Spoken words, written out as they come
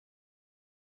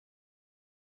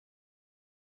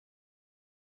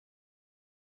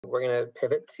we're going to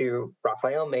pivot to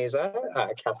Rafael Meza,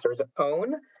 CAsToR's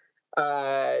own.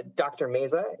 Dr.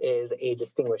 Meza is a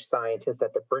distinguished scientist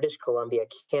at the British Columbia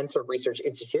Cancer Research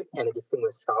Institute and a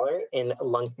distinguished scholar in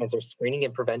lung cancer screening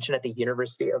and prevention at the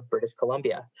University of British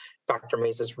Columbia. Dr.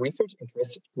 Meza's research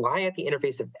interests lie at the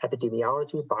interface of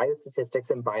epidemiology, biostatistics,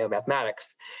 and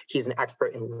biomathematics. He's an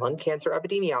expert in lung cancer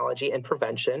epidemiology and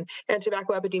prevention and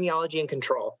tobacco epidemiology and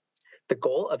control. The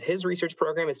goal of his research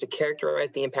program is to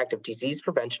characterize the impact of disease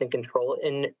prevention and control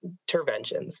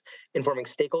interventions, informing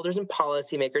stakeholders and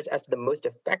policymakers as to the most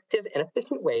effective and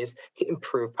efficient ways to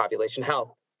improve population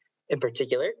health. In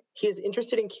particular, he is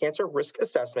interested in cancer risk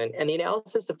assessment and the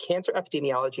analysis of cancer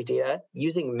epidemiology data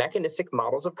using mechanistic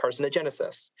models of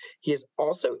carcinogenesis. He is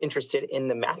also interested in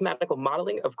the mathematical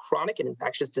modeling of chronic and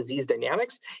infectious disease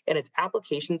dynamics and its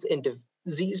applications in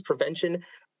disease prevention,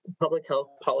 public health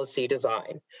policy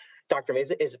design. Dr.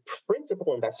 Meza is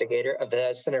principal investigator of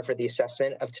the Center for the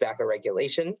Assessment of Tobacco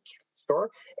Regulation, CAsToR,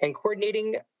 and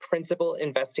coordinating principal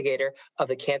investigator of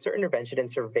the Cancer Intervention and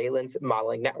Surveillance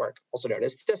Modeling Network, also known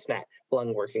as CISNET,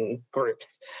 lung working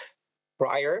groups.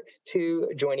 Prior to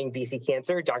joining BC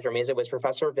Cancer, Dr. Meza was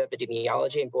professor of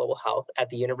epidemiology and global health at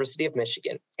the University of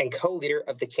Michigan and co-leader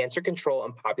of the Cancer Control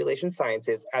and Population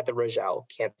Sciences at the Rogel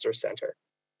Cancer Center.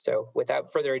 So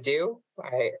without further ado,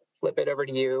 I flip it over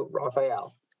to you,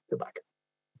 Rafael. Good luck.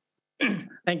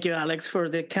 Thank you, Alex, for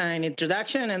the kind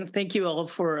introduction, and thank you all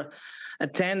for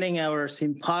attending our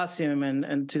symposium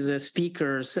and to the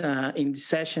speakers in this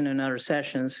session and other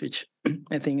sessions, which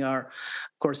I think are,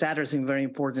 of course, addressing very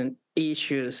important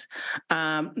issues.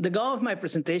 The goal of my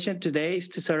presentation today is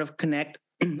to sort of connect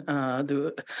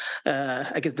the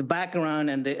background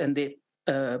and the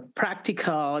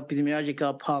practical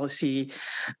epidemiological policy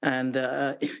and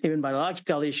even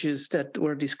biological issues that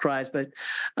were described by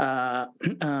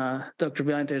Dr.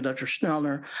 Billington and Dr.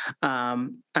 Schnellner,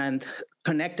 and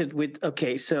connected with,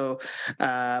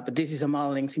 but this is a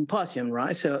modeling symposium,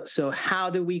 right? So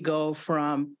how do we go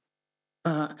from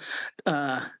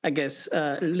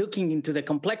looking into the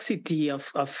complexity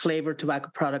of flavored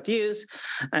tobacco product use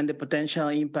and the potential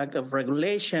impact of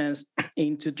regulations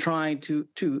into trying to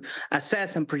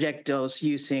assess and project those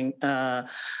using,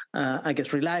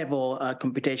 reliable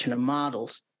computational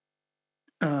models.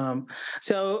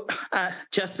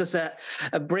 Just as a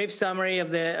brief summary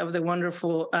of the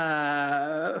wonderful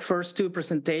first two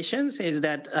presentations is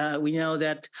that we know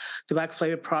that tobacco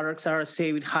flavored products are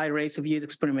associated with high rates of youth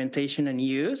experimentation and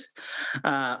use,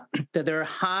 that there are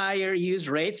higher use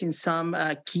rates in some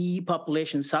key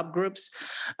population subgroups,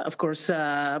 of course,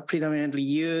 predominantly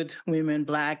youth, women,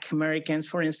 Black Americans,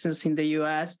 for instance, in the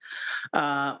US,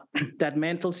 that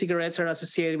menthol cigarettes are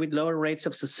associated with lower rates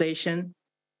of cessation,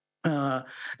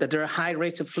 that there are high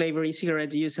rates of flavored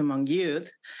e-cigarette use among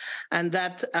youth, and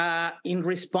that in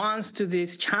response to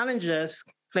these challenges,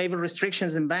 flavor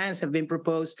restrictions and bans have been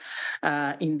proposed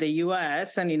in the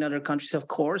US and in other countries, of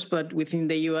course, but within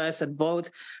the US at both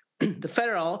the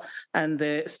federal and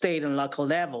the state and local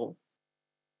level.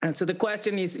 And so the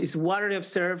question is what are the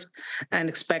observed and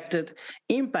expected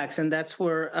impacts? And that's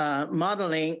where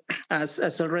modeling,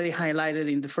 as already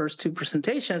highlighted in the first two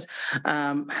presentations,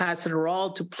 has a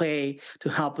role to play to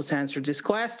help us answer these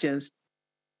questions.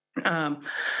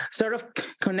 Sort of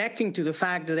connecting to the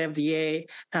fact that FDA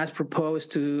has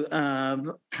proposed to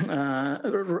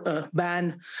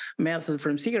ban menthol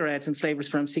from cigarettes and flavors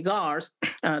from cigars,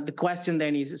 the question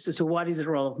then is, so what is the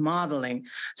role of modeling?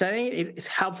 So I think it's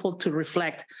helpful to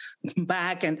reflect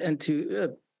back and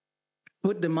to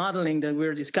put the modeling that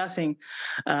we're discussing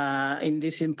in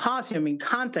this symposium in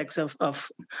context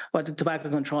of what the Tobacco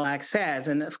Control Act says.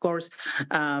 And of course,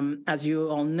 as you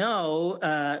all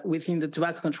know, within the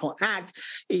Tobacco Control Act,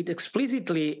 it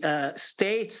explicitly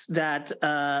states that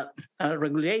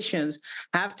regulations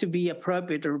have to be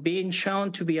appropriate or being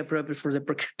shown to be appropriate for the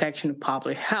protection of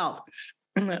public health,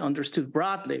 understood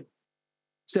broadly.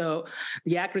 So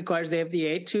the Act requires the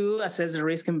FDA to assess the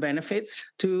risk and benefits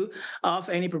of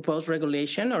any proposed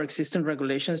regulation or existing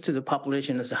regulations to the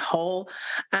population as a whole,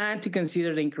 and to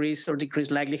consider the increased or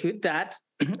decreased likelihood that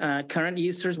current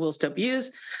users will stop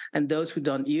use and those who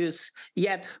don't use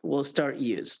yet will start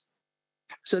use.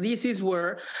 So this is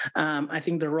where I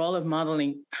think the role of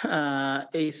modeling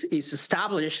is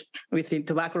established within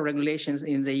tobacco regulations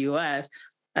in the US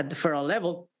at the federal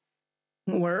level,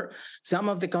 where some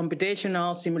of the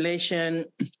computational simulation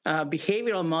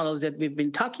behavioral models that we've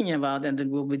been talking about and that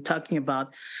we'll be talking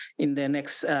about in the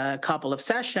next couple of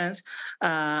sessions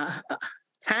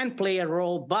can play a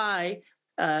role by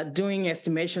doing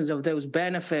estimations of those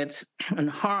benefits and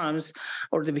harms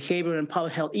or the behavior and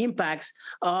public health impacts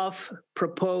of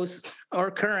proposed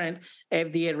or current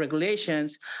FDA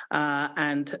regulations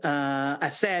and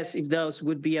assess if those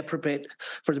would be appropriate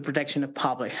for the protection of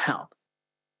public health.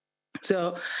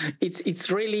 So it's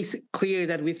really clear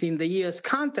that within the U.S.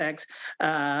 context,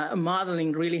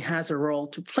 modeling really has a role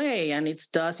to play, and it's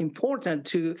thus important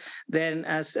to then,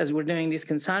 as we're doing this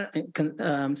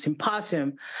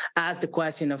symposium, ask the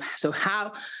question of, so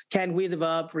how can we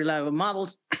develop reliable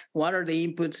models? What are the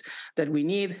inputs that we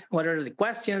need? What are the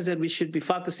questions that we should be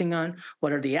focusing on?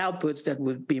 What are the outputs that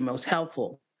would be most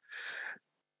helpful?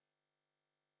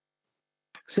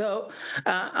 So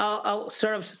I'll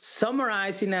sort of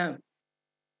summarize in a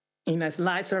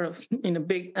slide, sort of in a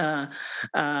big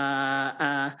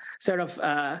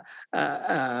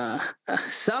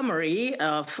summary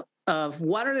of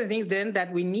what are the things then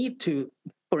that we need to,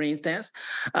 for instance,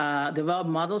 develop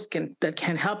models that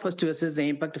can help us to assess the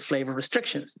impact of flavor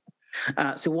restrictions.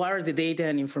 So what are the data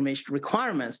and information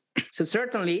requirements? So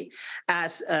certainly,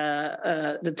 as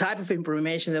the type of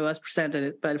information that was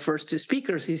presented by the first two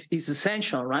speakers is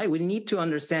essential, right? We need to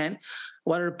understand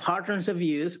what are patterns of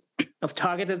use of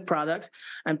targeted products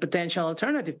and potential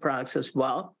alternative products as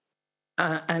well.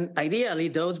 And ideally,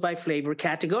 those by flavor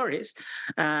categories.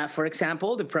 For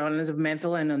example, the prevalence of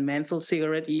menthol and non-menthol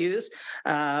cigarette use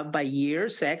by year,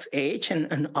 sex, age,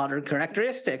 and other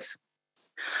characteristics.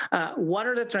 What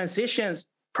are the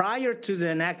transitions prior to the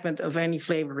enactment of any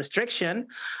flavor restriction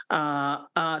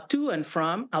to and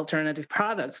from alternative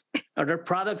products? Are there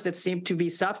products that seem to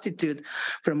be substitute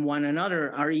from one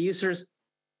another? Are users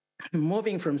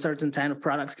moving from certain type of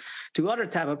products to other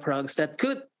type of products that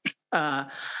could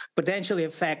potentially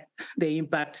affect the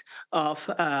impact of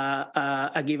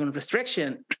a given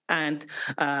restriction and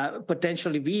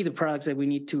potentially be the products that we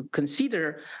need to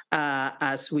consider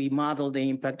as we model the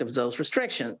impact of those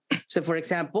restrictions. So, for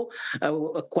example,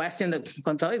 a question that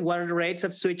comes out is, what are the rates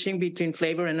of switching between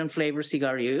flavor and non-flavor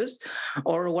cigar use?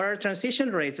 Or what are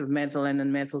transition rates of menthol and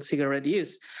non-menthol cigarette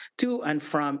use to and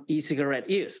from e-cigarette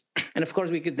use? And of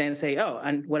course, we could then say, oh,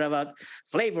 and what about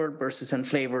flavored versus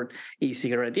unflavored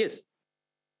e-cigarette use?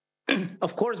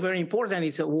 Of course, very important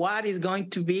is what is going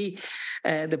to be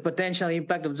the potential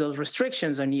impact of those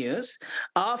restrictions on use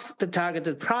of the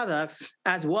targeted products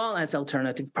as well as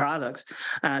alternative products.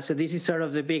 So this is sort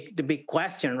of the big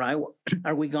question, right?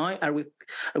 Are we going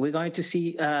to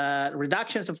see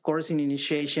reductions, of course, in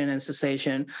initiation and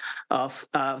cessation of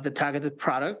the targeted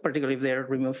product, particularly if they're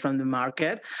removed from the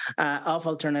market, of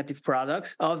alternative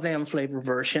products, of the unflavored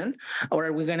version, or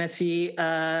are we going to see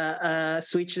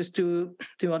switches to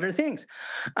other things?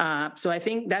 So I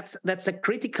think that's a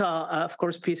critical, of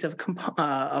course, piece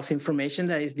of information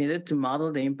that is needed to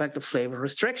model the impact of flavor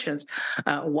restrictions.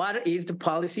 What is the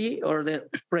policy or the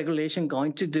regulation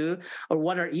going to do, or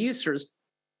what are users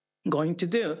going to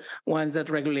do once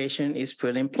that regulation is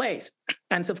put in place?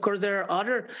 And so, of course, there are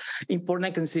other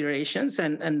important considerations,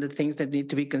 and the things that need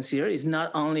to be considered is not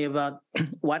only about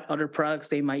what other products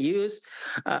they might use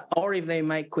or if they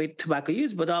might quit tobacco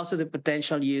use, but also the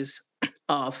potential use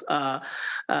of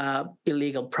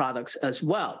illegal products as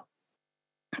well.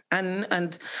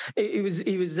 And it was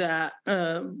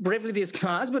briefly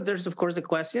discussed, but there's of course the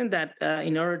question that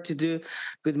in order to do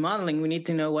good modeling, we need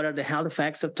to know what are the health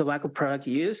effects of tobacco product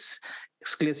use,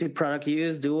 exclusive product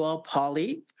use, dual,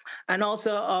 poly, and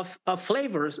also of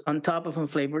flavors on top of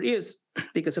unflavored use,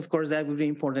 because of course that would be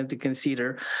important to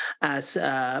consider as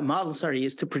models are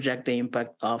used to project the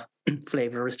impact of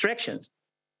flavor restrictions.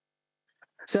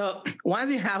 So once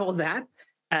you have all that,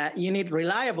 you need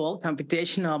reliable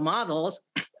computational models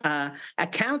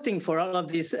accounting for all of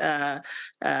these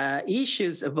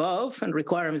issues above and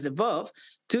requirements above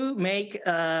to make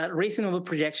reasonable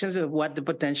projections of what the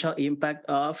potential impact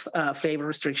of flavor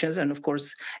restrictions and, of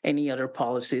course, any other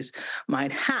policies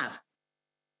might have.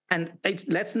 And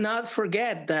let's not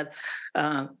forget that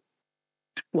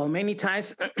well, many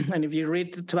times, and if you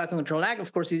read the Tobacco Control Act,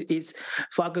 of course, it's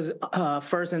focused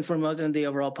first and foremost on the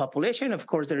overall population. Of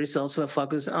course, there is also a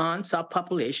focus on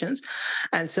subpopulations.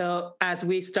 And so as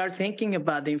we start thinking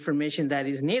about the information that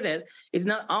is needed, it's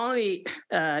not only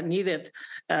needed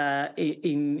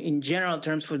in general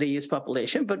terms for the youth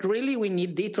population, but really we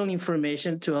need detailed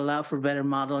information to allow for better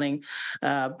modeling,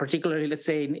 particularly, let's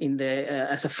say, in the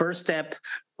as a first step,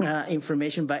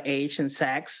 information by age and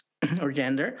sex or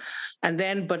gender. And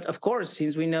then, but of course,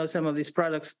 since we know some of these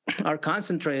products are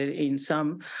concentrated in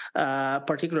some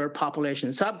particular population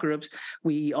subgroups,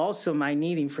 we also might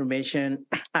need information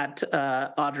at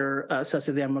other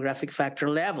sociodemographic factor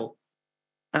level.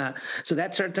 So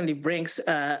that certainly brings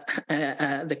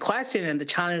the question and the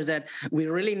challenge that we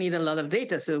really need a lot of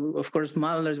data. So, of course,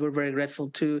 modelers were very grateful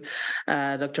to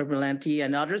Dr. Valenti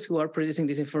and others who are producing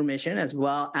this information, as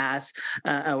well as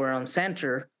our own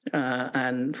center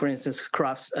and, for instance,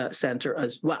 Crofts Center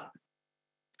as well.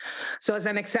 So as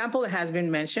an example, it has been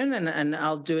mentioned, and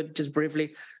I'll do it just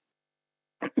briefly,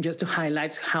 just to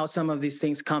highlight how some of these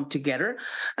things come together.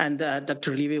 And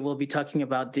Dr. Levy will be talking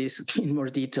about this in more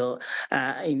detail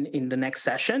in the next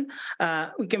session.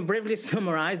 We can briefly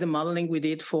summarize the modeling we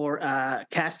did for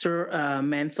CAsToR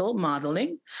menthol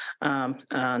modeling. And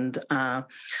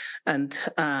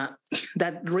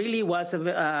that really was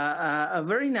a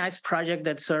very nice project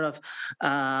that sort of,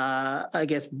 I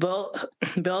guess, build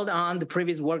on the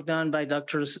previous work done by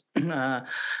Drs.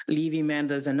 Levy,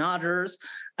 Mendez, and others,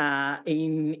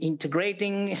 in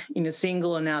integrating in a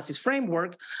single analysis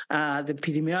framework the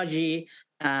epidemiology,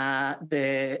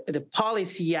 the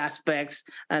policy aspects,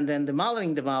 and then the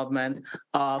modeling development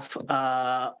of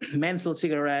menthol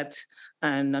cigarette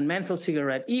and non-menthol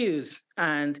cigarette use,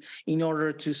 and in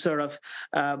order to sort of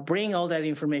bring all that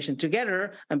information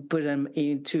together and put them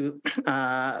into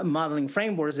modeling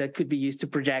frameworks that could be used to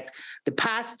project the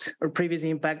past or previous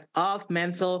impact of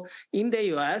menthol in the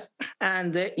US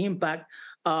and the impact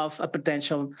of a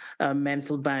potential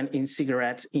menthol ban in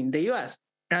cigarettes in the US.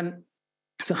 And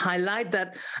to highlight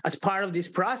that as part of this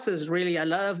process, really a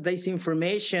lot of this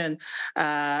information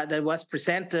that was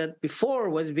presented before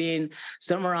was being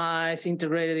summarized,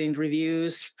 integrated in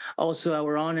reviews, also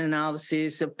our own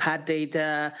analysis of PAT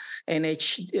data,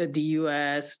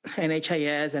 NHDUS,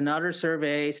 NHIS, and other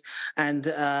surveys, and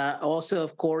also,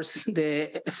 of course,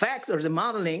 the effects or the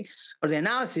modeling or the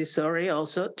analysis,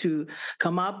 also to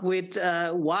come up with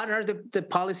what are the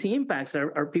policy impacts.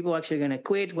 Are people actually going to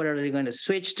quit? What are they going to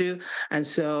switch to? And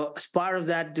so as part of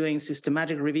that, doing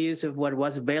systematic reviews of what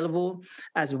was available,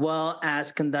 as well as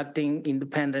conducting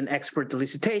independent expert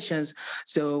elicitations.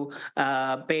 So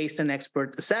based on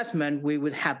expert assessment, we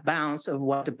would have bounds of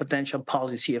what the potential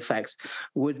policy effects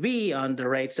would be on the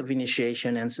rates of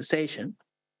initiation and cessation.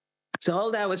 So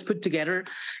all that was put together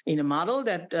in a model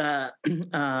that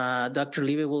Dr.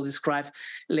 Levy will describe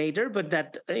later, but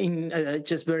that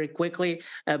just very quickly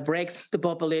breaks the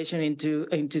population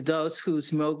into those who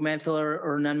smoke menthol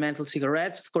or non-menthol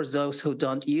cigarettes, of course, those who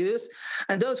don't use,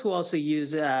 and those who also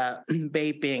use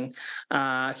vaping.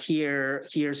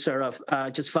 Here sort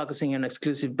of just focusing on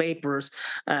exclusive vapors,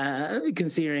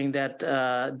 considering that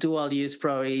dual use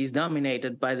probably is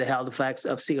dominated by the health effects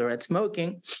of cigarette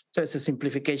smoking. So it's a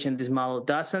simplification. This model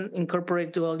doesn't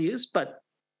incorporate dual use, but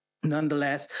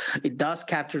nonetheless, it does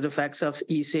capture the effects of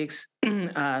e-cigs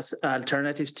as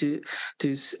alternatives to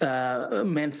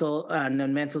menthol,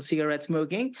 non-menthol cigarette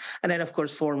smoking, and then, of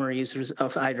course, former users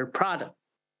of either product.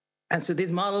 And so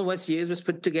this model was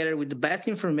put together with the best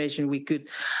information we could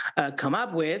come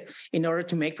up with in order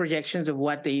to make projections of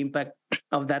what the impact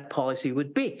of that policy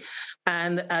would be.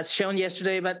 And as shown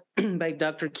yesterday by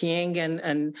Dr. King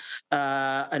and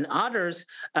others,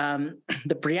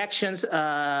 the projections,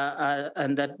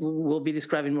 and that will be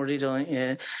described in more detail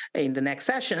in the next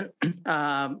session,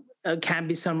 can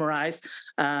be summarized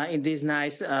in this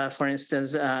nice, for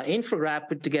instance, infographic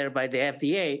put together by the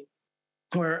FDA,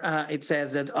 where it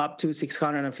says that up to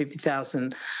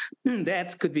 650,000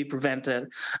 deaths could be prevented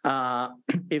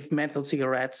if menthol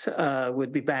cigarettes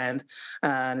would be banned,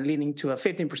 leading to a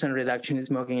 15% reduction in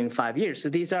smoking in 5 years. So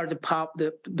these are the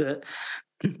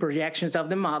projections of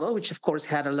the model, which of course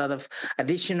had a lot of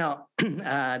additional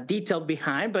detail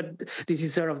behind, but this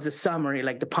is sort of the summary,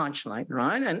 like the punchline,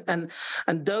 right?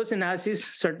 And those analyses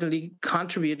certainly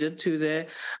contributed to the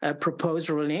proposed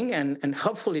ruling and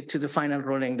hopefully to the final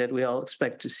ruling that we all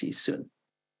expect to see soon.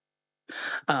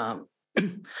 I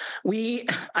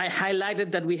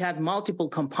highlighted that we had multiple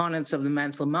components of the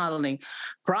menthol modeling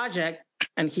project.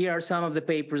 And here are some of the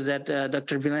papers that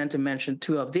Dr. Valenti mentioned,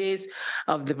 two of these,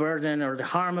 of the burden or the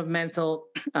harm of menthol,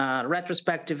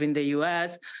 retrospective in the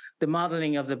US, the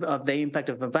modeling of the impact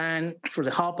of a ban for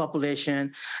the whole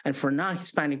population and for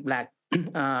non-Hispanic Black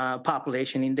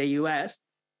population in the US.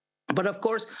 But of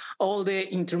course, all the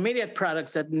intermediate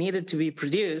products that needed to be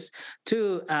produced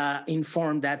to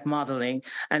inform that modeling.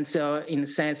 And so in a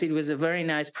sense, it was a very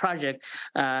nice project,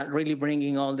 really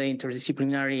bringing all the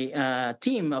interdisciplinary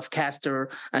team of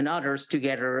CAsToR and others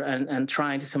together and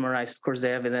trying to summarize, of course, the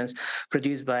evidence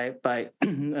produced by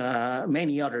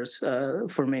many others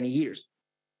for many years.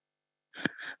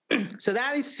 So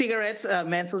that is cigarettes,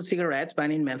 menthol cigarettes,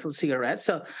 banning menthol cigarettes.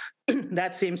 So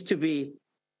that seems to be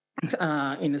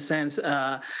in a sense,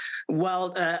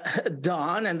 well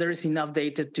done, and there's enough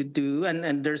data to do,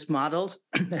 and there's models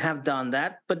that have done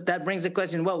that. But that brings the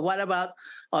question, well, what about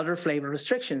other flavor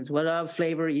restrictions? What about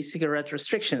flavor e-cigarette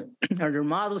restriction? Are there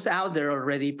models out there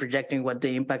already projecting what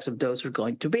the impacts of those are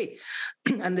going to be?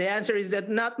 And the answer is that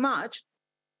not much.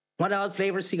 What about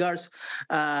flavor cigars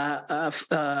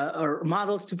or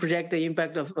models to project the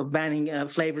impact of banning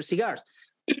flavor cigars?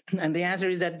 And the answer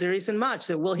is that there isn't much.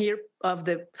 So we'll hear of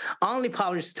the only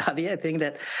published study, I think,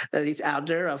 that is out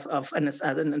there of an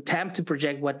attempt to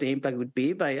project what the impact would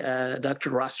be by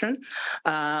Dr. Rostron.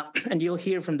 And you'll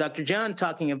hear from Dr. John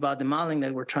talking about the modeling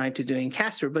that we're trying to do in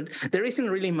CAsToR. But there isn't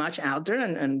really much out there,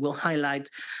 and we'll highlight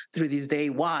through this day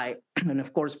why. And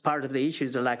of course, part of the issue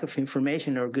is the lack of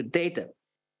information or good data.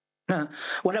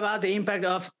 What about the impact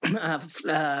of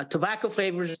tobacco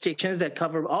flavor restrictions that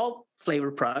cover all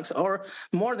flavor products or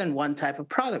more than one type of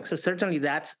product? So certainly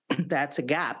that's a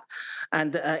gap,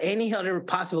 and any other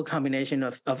possible combination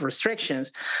of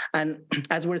restrictions. And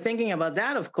as we're thinking about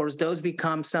that, of course, those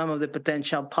become some of the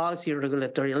potential policy or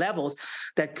regulatory levels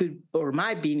that could or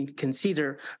might be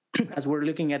considered as we're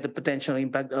looking at the potential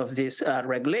impact of these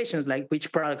regulations, like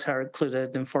which products are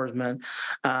included, enforcement,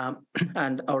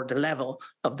 and or the level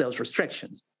of those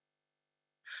restrictions.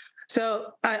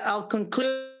 So I'll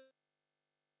conclude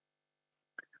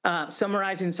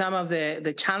summarizing some of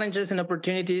the challenges and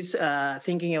opportunities,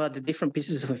 thinking about the different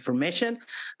pieces of information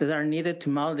that are needed to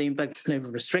model the impact of flavor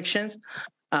restrictions.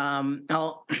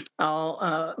 I'll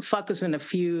focus on a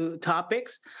few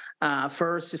topics.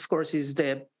 First, of course, is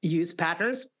the use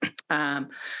patterns.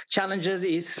 Challenges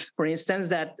is, for instance,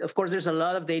 that, of course, there's a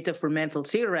lot of data for menthol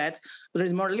cigarettes, but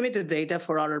there's more limited data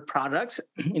for other products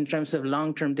in terms of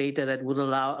long-term data that would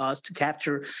allow us to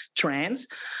capture trends.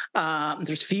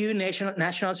 There's few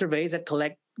national surveys that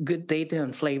collect good data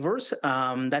on flavors.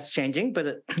 That's changing,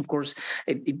 but of course,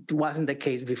 it wasn't the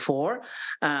case before.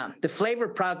 The flavor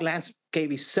product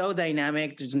landscape is so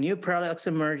dynamic. There's new products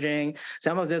emerging.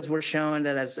 Some of those were shown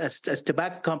that as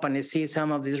tobacco companies see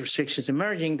some of these restrictions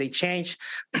emerging, they change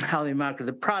how they market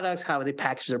the products, how they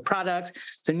package their products.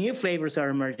 So new flavors are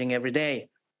emerging every day.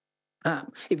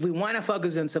 If we want to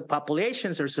focus on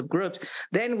subpopulations or subgroups,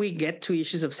 then we get to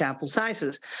issues of sample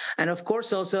sizes. And of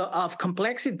course, also of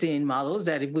complexity in models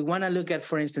that if we want to look at,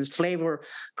 for instance, flavor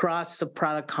cross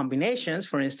subproduct combinations,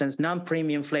 for instance,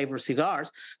 non-premium flavor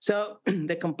cigars, so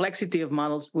the complexity of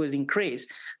models would increase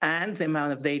and the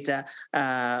amount of data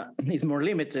is more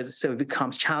limited, so it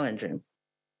becomes challenging.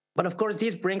 But of course,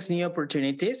 this brings new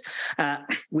opportunities.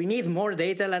 We need more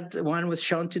data, like the one was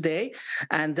shown today,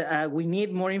 and we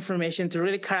need more information to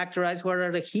really characterize what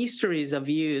are the histories of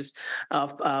use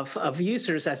of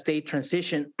users as they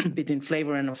transition between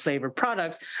flavor and non-flavor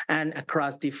products and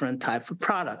across different types of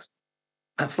products.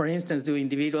 For instance, do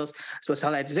individuals, as was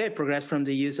highlighted today, progress from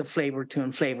the use of flavor to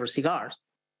unflavored cigars?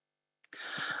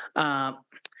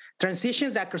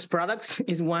 Transitions across products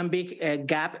is one big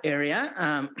gap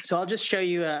area. So I'll just show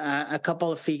you a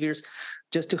couple of figures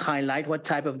just to highlight what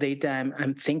type of data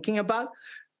I'm thinking about.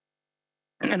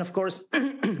 And of course,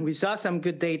 we saw some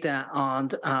good data on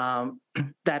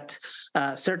that.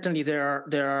 Certainly,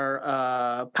 there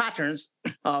are patterns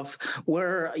of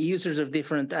where users of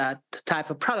different type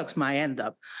of products might end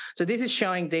up. So this is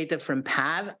showing data from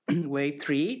PAD wave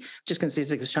 3, just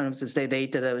consists of the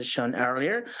data that was shown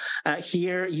earlier.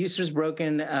 Here, users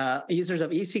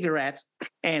of e-cigarettes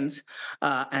and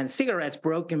cigarettes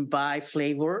broken by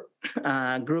flavor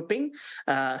grouping,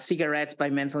 cigarettes by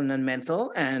menthol and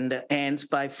non-menthol, and ends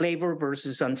by flavor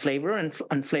versus unflavor, and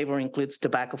unflavor includes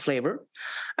tobacco flavor.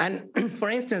 And for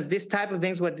instance, this type of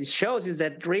things, what this shows is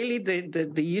that really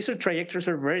the user trajectories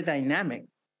are very dynamic.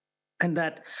 And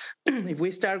that if we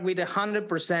start with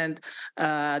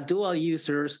 100% dual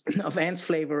users of ENDS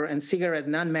flavor and cigarette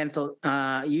non-menthol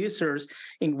users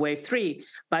in wave 3,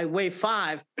 by wave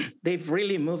 5, they've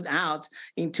really moved out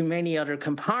into many other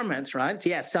compartments, right?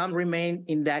 So yeah, some remain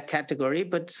in that category,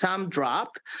 but some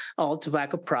dropped all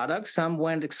tobacco products. Some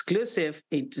went exclusive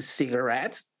into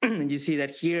cigarettes. And you see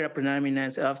that here, a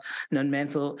predominance of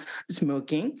non-menthol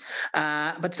smoking.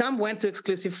 But some went to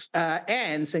exclusive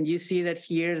ENDS, and you see that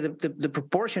here the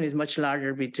proportion is much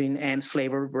larger between ENDS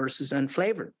flavor versus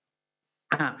unflavored.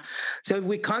 So if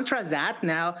we contrast that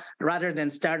now, rather than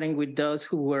starting with those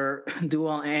who were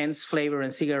dual ENDS flavor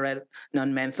and cigarette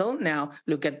non-menthol, now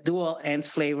look at dual ENDS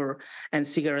flavor and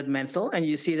cigarette menthol, and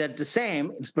you see that the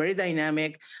same, it's very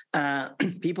dynamic.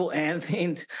 People end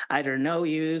in either no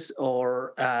use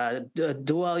or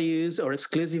dual use or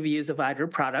exclusive use of either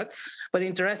product. But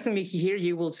interestingly, here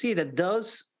you will see that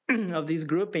those of this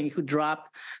grouping who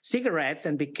dropped cigarettes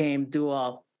and became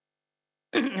dual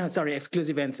sorry,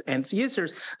 exclusive ends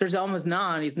users, there's almost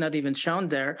none. It's not even shown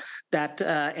there that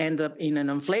end up in a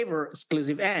non-flavor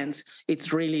exclusive ends.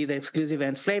 It's really the exclusive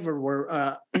ends flavor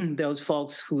where those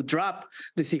folks who drop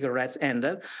the cigarettes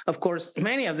ended. Of course,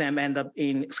 many of them end up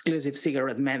in exclusive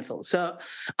cigarette menthol. So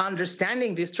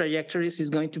understanding these trajectories is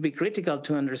going to be critical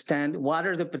to understand what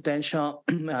are the potential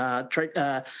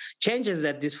changes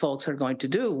that these folks are going to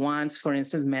do once, for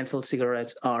instance, menthol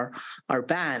cigarettes are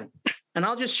banned. And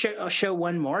I'll just show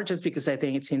one more just because I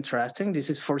think it's interesting. This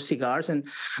is for cigars, and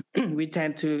we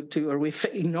tend to we've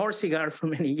ignored cigars for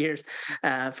many years.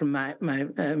 From I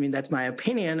mean, that's my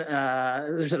opinion.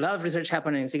 There's a lot of research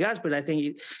happening in cigars, but I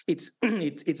think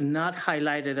it's not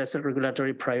highlighted as a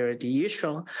regulatory priority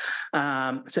usual.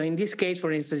 So in this case,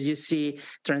 for instance, you see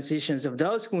transitions of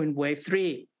those who in wave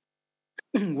 3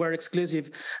 were exclusive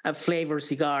flavor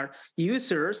cigar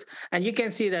users. And you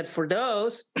can see that for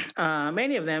those,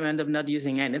 many of them end up not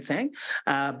using anything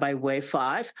by wave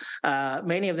 5.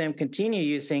 Many of them continue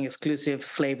using exclusive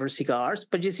flavor cigars,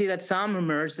 but you see that some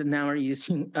emerge that now are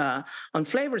using on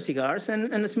flavor cigars,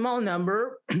 and a small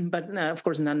number, but of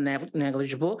course not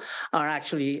negligible, are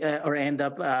actually or end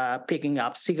up picking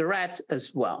up cigarettes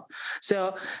as well.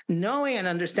 So knowing and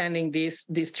understanding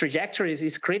these trajectories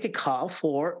is critical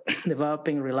for developing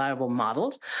reliable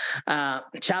models.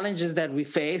 Challenges that we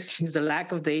face is the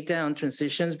lack of data on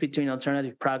transitions between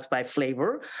alternative products by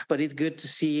flavor, but it's good to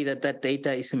see that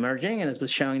data is emerging, and it was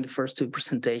showing the first 2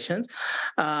 presentations.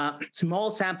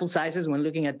 Small sample sizes when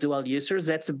looking at dual users,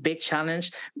 that's a big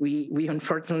challenge. We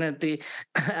unfortunately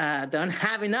don't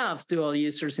have enough dual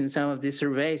users in some of these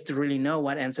surveys to really know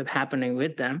what ends up happening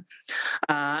with them.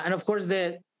 And of course,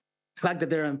 the fact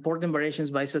that there are important variations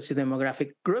by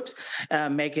sociodemographic groups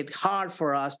make it hard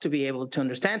for us to be able to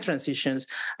understand transitions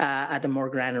at a more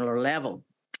granular level.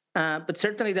 But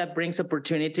certainly that brings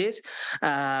opportunities.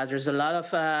 There's a lot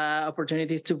of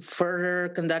opportunities to further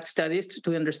conduct studies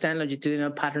to understand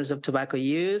longitudinal patterns of tobacco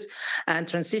use and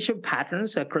transition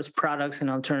patterns across products and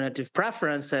alternative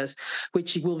preferences,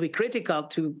 which will be critical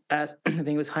to, as I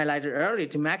think was highlighted earlier,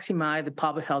 to maximize the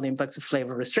public health impacts of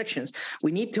flavor restrictions.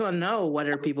 We need to know what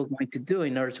are people going to do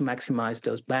in order to maximize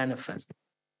those benefits.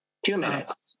 2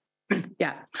 minutes.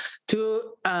 Yeah,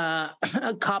 to a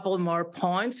couple more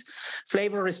points.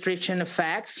 Flavor restriction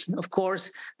effects, of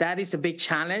course, that is a big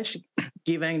challenge,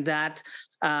 given that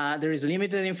there is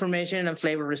limited information on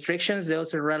flavor restrictions.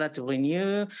 Those are relatively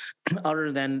new,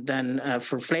 other than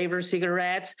for flavor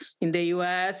cigarettes in the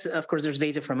US. Of course, there's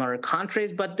data from other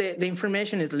countries, but the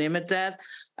information is limited.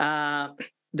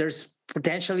 There's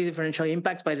potentially differential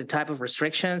impacts by the type of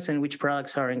restrictions and which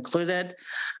products are included.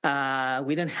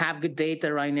 We don't have good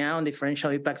data right now on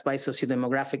differential impacts by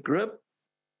sociodemographic group.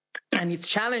 And it's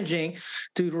challenging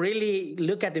to really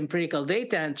look at empirical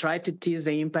data and try to tease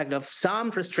the impact of some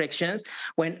restrictions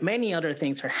when many other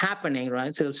things are happening,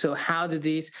 right? So how do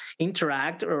these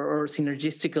interact or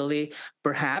synergistically,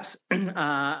 perhaps,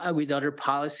 with other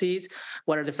policies?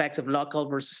 What are the effects of local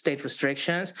versus state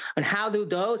restrictions? And how do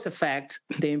those affect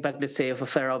the impact, let's say, of a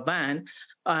federal ban?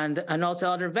 And also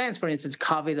other events, for instance,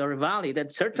 COVID or Valley,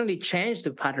 that certainly changed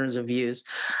the patterns of use.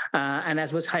 And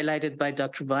as was highlighted by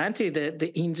Dr. Valenti,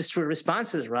 the industry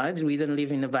responses, right? We don't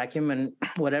live in a vacuum, and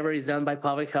whatever is done by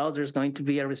public health, there's going to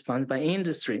be a response by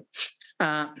industry.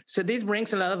 So this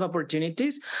brings a lot of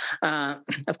opportunities.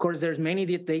 Of course, there's many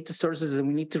data sources that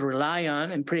we need to rely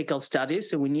on, empirical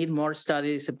studies. So we need more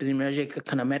studies, epidemiologic,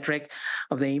 econometric,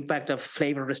 of the impact of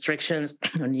flavor restrictions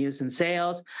on use and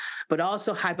sales, but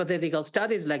also hypothetical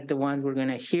studies like the ones we're going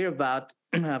to hear about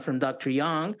from Dr.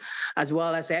 Young, as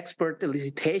well as expert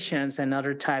elicitations and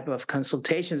other type of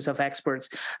consultations of experts,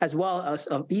 as well as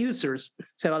of users.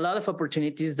 So a lot of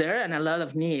opportunities there and a lot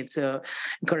of needs. So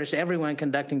encourage everyone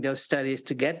conducting those studies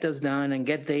to get those done and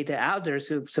get data out there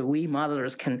so we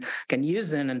modelers can use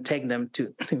them and take them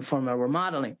to inform our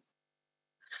modeling.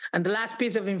 And the last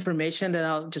piece of information that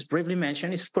I'll just briefly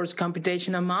mention is, of course,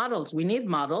 computational models. We need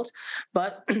models,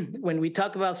 but when we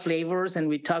talk about flavors and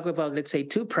we talk about, let's say,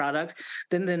 2 products,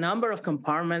 then the number of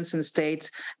compartments and states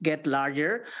get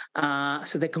larger.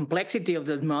 So the complexity of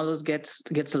the models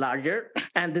gets larger,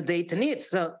 and the data needs.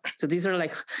 So these are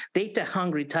like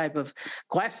data-hungry type of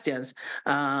questions.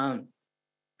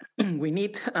 We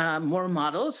need more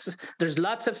models. There's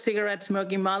lots of cigarette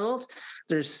smoking models.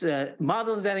 There's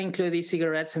models that include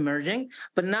e-cigarettes emerging,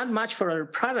 but not much for other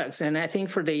products. And I think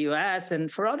for the US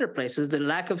and for other places, the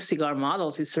lack of cigar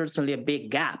models is certainly a big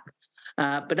gap.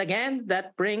 But again,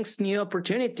 that brings new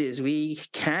opportunities. We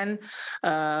can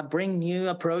bring new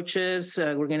approaches.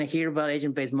 We're going to hear about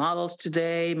agent-based models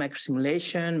today,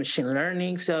 microsimulation, machine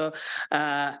learning. So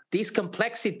this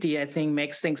complexity, I think,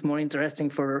 makes things more interesting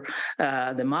for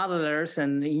the modelers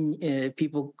and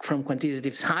people from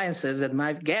quantitative sciences that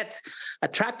might get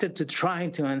attracted to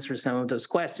trying to answer some of those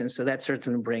questions. So that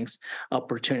certainly brings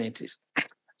opportunities.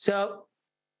 So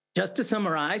just to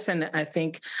summarize, and I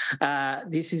think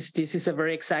this is a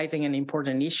very exciting and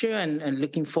important issue, and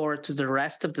looking forward to the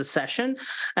rest of the session.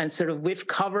 And sort of we've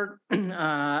covered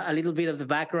a little bit of the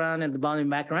background and the volume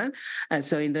background. And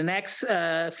so in the next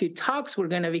few talks, we're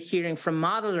going to be hearing from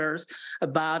modelers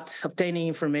about obtaining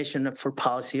information for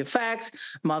policy effects,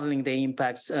 modeling the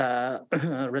impacts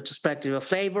retrospective of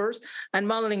flavors, and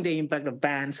modeling the impact of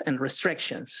bans and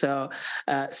restrictions. So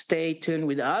stay tuned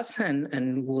with us,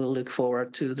 and we'll look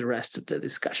forward to the rest of the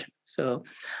discussion. So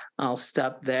I'll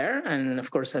stop there, and of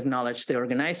course acknowledge the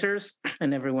organizers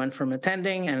and everyone from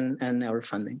attending and our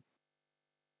funding.